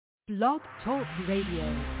Blog Talk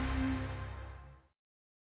Radio.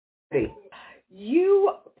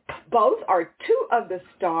 You both are two of the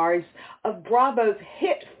stars of Bravo's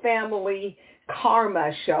hit family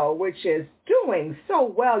Karma show, which is doing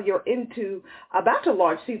so well. You're about to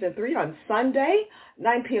launch season 3 on Sunday,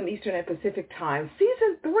 9 p.m. Eastern and Pacific time.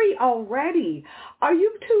 Season 3 already. Are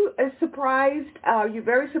you two surprised? Are you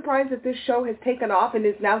very surprised that this show has taken off and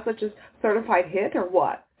is now such a certified hit, or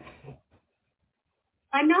what?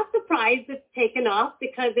 I'm not surprised it's taken off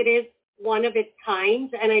because it is one of its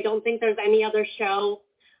kind, and I don't think there's any other show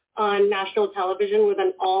on national television with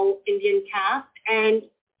an all-Indian cast and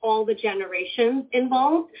all the generations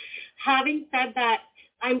involved. Having said that,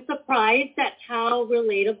 I'm surprised at how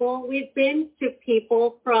relatable we've been to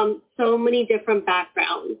people from so many different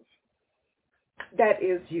backgrounds. That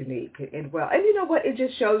is unique and well. And you know what? It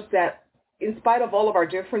just shows that in spite of all of our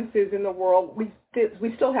differences in the world, we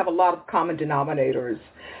still have a lot of common denominators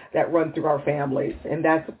that run through our families. And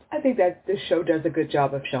I think that this show does a good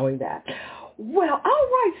job of showing that. Well, all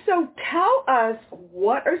right. So tell us,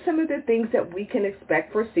 what are some of the things that we can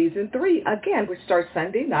expect for season 3? Again, which starts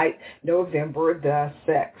Sunday night, November the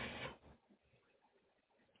 6th.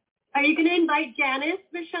 Are you going to invite Janice,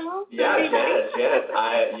 Vishal? Yeah,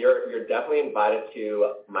 Janice. You're definitely invited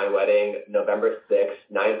to my wedding, November 6th,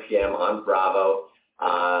 9 p.m. on Bravo.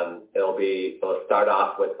 It'll start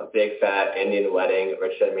off with a big fat Indian wedding.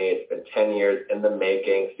 Rich and me, it's been 10 years in the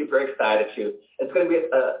making. Super excited to. It's going to be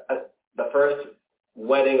the first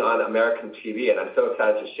wedding on American TV, and I'm so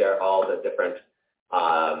excited to share all the different,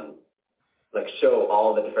 show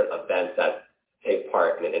all the different events that take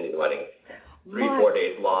part in an Indian wedding. 3-4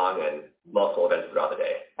 days long and multiple events throughout the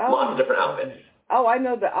day. Lots of different outfits. Oh, I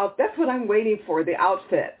know that's what I'm waiting for, the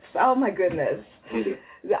outfits. Oh my goodness.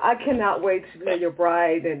 Mm-hmm. I cannot wait to be your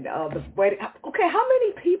bride and the wedding. Okay, how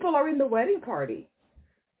many people are in the wedding party?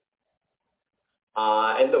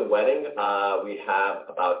 In the wedding, we have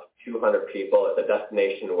about 200 people. It's a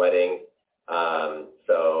destination wedding,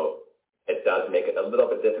 so it does make it a little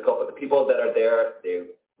bit difficult. But the people that are there, they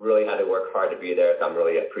really had to work hard to be there, so I'm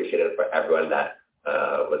really appreciative for everyone that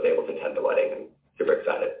was able to attend the wedding, and super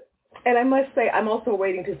excited. And I must say, I'm also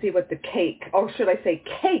waiting to see what the cake, or should I say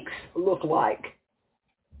cakes, look like.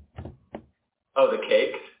 Oh, the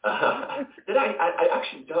cakes? Did I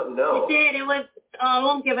actually don't know. It did. It was, I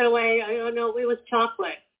won't give it away. I don't know. It was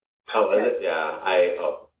chocolate. Oh, okay. Is it? Yeah.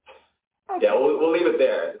 Okay. Yeah, we'll leave it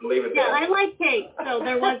there. Yeah, I like cake, so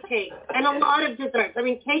there was cake. And a lot of desserts. I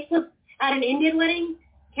mean, cake was, at an Indian wedding,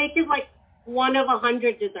 cake is like one of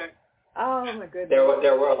 100 desserts. Oh, my goodness. There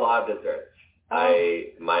were a lot of desserts. Oh.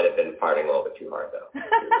 I might have been partying a little bit too hard, though.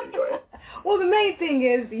 To enjoy it. Well, the main thing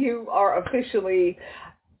is you are officially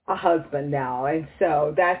a husband now, and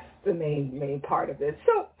so that's the main part of it.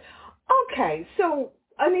 So, okay. So,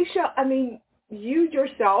 Anisha, I mean, you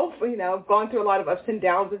yourself, gone through a lot of ups and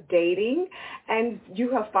downs of dating, and you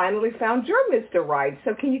have finally found your Mr. Right.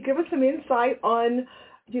 So can you give us some insight on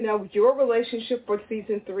your relationship for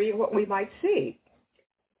season 3 and what we might see?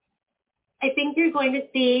 I think you're going to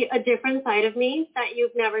see a different side of me that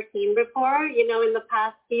you've never seen before. In the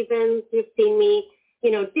past seasons, you've seen me,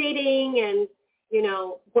 dating and,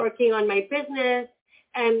 working on my business.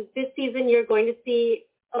 And this season, you're going to see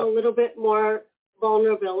a little bit more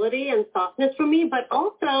vulnerability and softness from me. But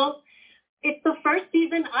also, it's the first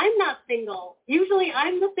season I'm not single. Usually,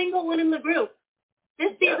 I'm the single one in the group.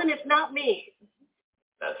 This season, it's not me.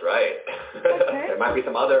 That's right. Okay. There might be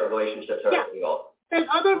some other relationships that are single. There's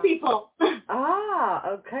other people.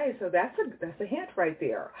 Okay. So that's a hint right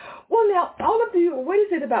there. Well, now, all of you, what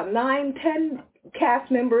is it, about 9, 10 cast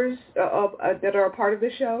members that are a part of the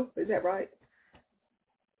show? Is that right?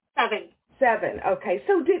 7. Okay.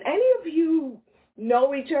 So did any of you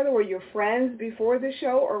know each other? Were you friends before the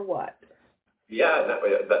show or what? Yeah,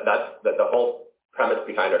 that's the whole premise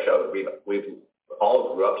behind our show. We've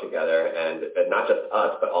all grew up together, and not just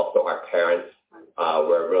us, but also our parents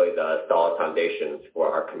were really the solid foundations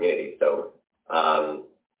for our community. So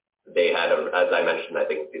they had, as I mentioned, I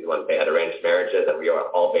think season 1, they had arranged marriages, and we were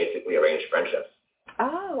all basically arranged friendships.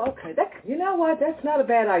 Oh, okay. You know what? That's not a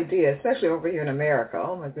bad idea, especially over here in America.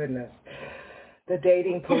 Oh, my goodness. The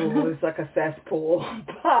dating pool is like a cesspool.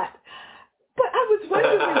 But I was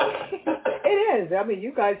wondering, it is. I mean,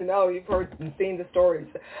 you guys know, you've heard and seen the stories.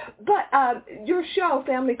 But your show,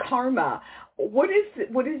 Family Karma, what is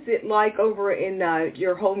it like over in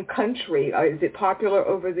your home country? Is it popular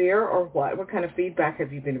over there or what? What kind of feedback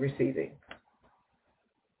have you been receiving?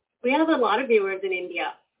 We have a lot of viewers in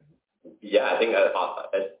India. Yeah, I think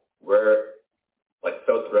we're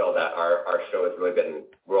so thrilled that our show has really been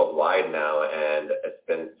worldwide now, and it's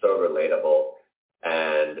been so relatable.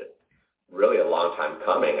 And really a long time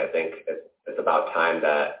coming. I think it's about time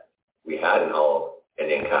that we had an all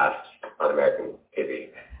Indian cast on American TV.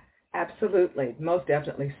 Absolutely, most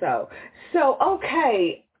definitely so. So,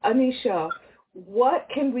 okay, Anisha, what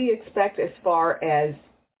can we expect as far as,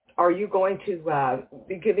 are you going to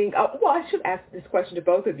be giving, I should ask this question to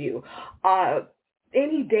both of you,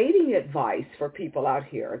 any dating advice for people out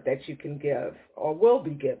here that you can give or will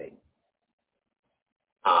be giving?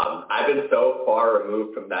 I've been so far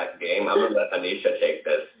removed from that game. I'm going to let Anisha take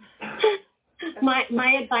this.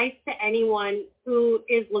 My advice to anyone who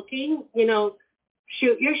is looking,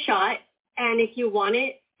 shoot your shot. And if you want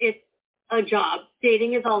it, it's a job.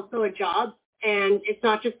 Dating is also a job, and it's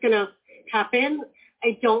not just going to happen.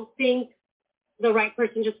 I don't think the right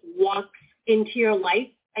person just walks into your life.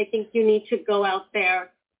 I think you need to go out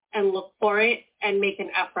there and look for it and make an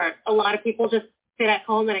effort. A lot of people just sit at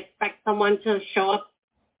home and expect someone to show up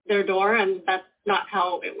their door, and that's not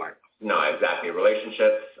how it works. No, exactly.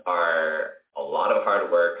 Relationships are a lot of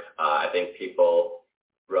hard work. I think people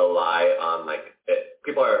rely on,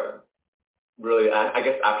 people are really, I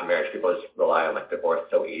guess after marriage, people just rely on, divorce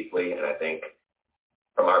so easily. And I think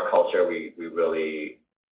from our culture, we really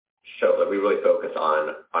show that we really focus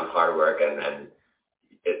on hard work, and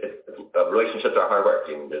relationships are hard work.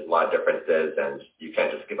 There's a lot of differences, and you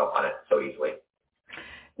can't just give up on it so easily.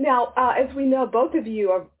 Now, as we know, both of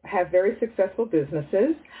you have very successful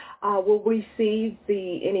businesses. Will we see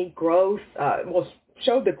any growth? Will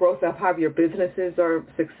show the growth of how your businesses are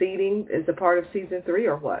succeeding as a part of season 3,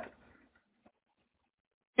 or what?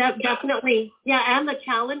 Definitely. Yeah, and the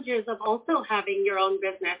challenges of also having your own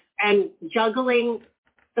business and juggling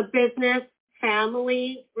the business,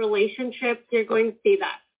 family, relationships. You're going to see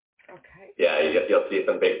that. Okay. Yeah, you'll see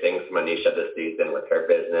some big things from Anisha this season with her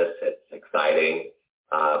business. It's exciting.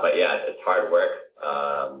 But yeah, it's hard work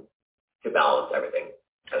to balance everything,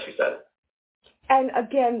 as you said. And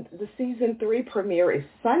again, the season 3 premiere is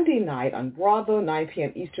Sunday night on Bravo, 9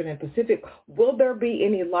 p.m. Eastern and Pacific. Will there be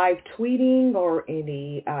any live tweeting or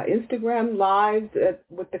any Instagram lives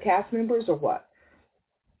with the cast members, or what?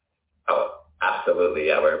 Oh, absolutely.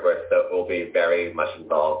 Yeah, we'll be very much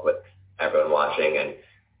involved with everyone watching, and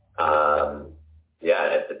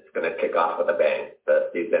it's going to kick off with a bang. The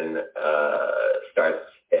season starts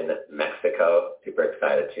in Mexico. Super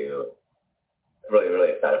excited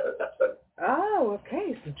really excited for this episode. Oh,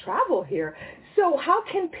 okay. Some travel here. So how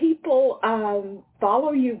can people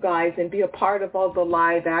follow you guys and be a part of all the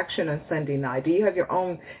live action on Sunday night? Do you have your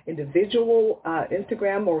own individual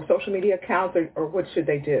Instagram or social media accounts, or what should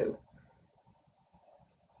they do?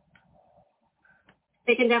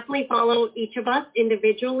 They can definitely follow each of us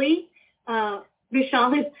individually.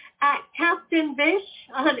 Vishal is at Captain Vish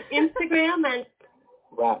on Instagram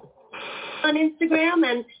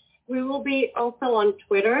and we will be also on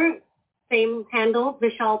Twitter. Same handle,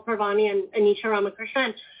 Vishal, Parvani, and Anisha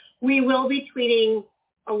Ramakrishna. We will be tweeting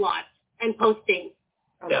a lot and posting.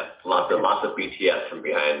 Yeah, lots of BTS from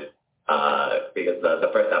behind because the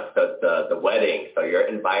first episode, the wedding. So you're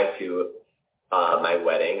invited to my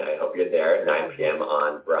wedding. I hope you're there, 9 p.m.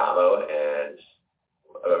 on Bravo, and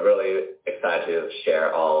I'm really excited to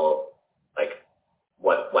share all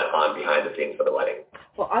what went on behind the scenes for the wedding.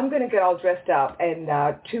 Well, I'm going to get all dressed up and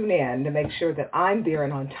tune in to make sure that I'm there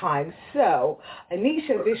and on time. So,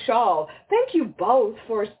 Anisha, Vishal, thank you both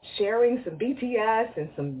for sharing some BTS and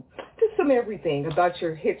some everything about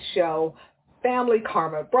your hit show, Family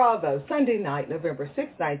Karma, Bravo, Sunday night, November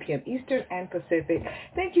 6th, 9 p.m. Eastern and Pacific.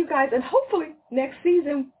 Thank you, guys. And hopefully next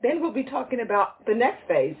season, then we'll be talking about the next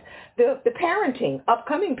phase, the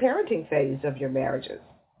upcoming parenting phase of your marriages.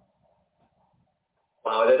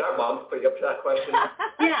 Wow, did our moms put you up to that question?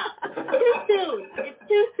 Yeah, too soon. It's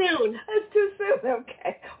too soon. It's too soon.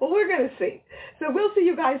 Okay. Well, we're going to see. So we'll see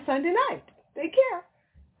you guys Sunday night. Take care.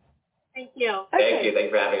 Thank you. Okay. Thank you. Thanks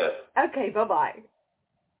for having us. Okay, bye-bye.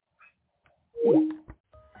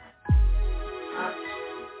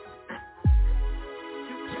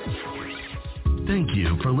 Thank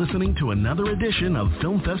you for listening to another edition of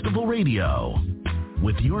Film Festival Radio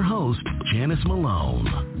with your host, Janice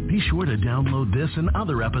Malone. Be sure to download this and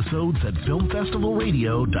other episodes at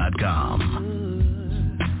filmfestivalradio.com.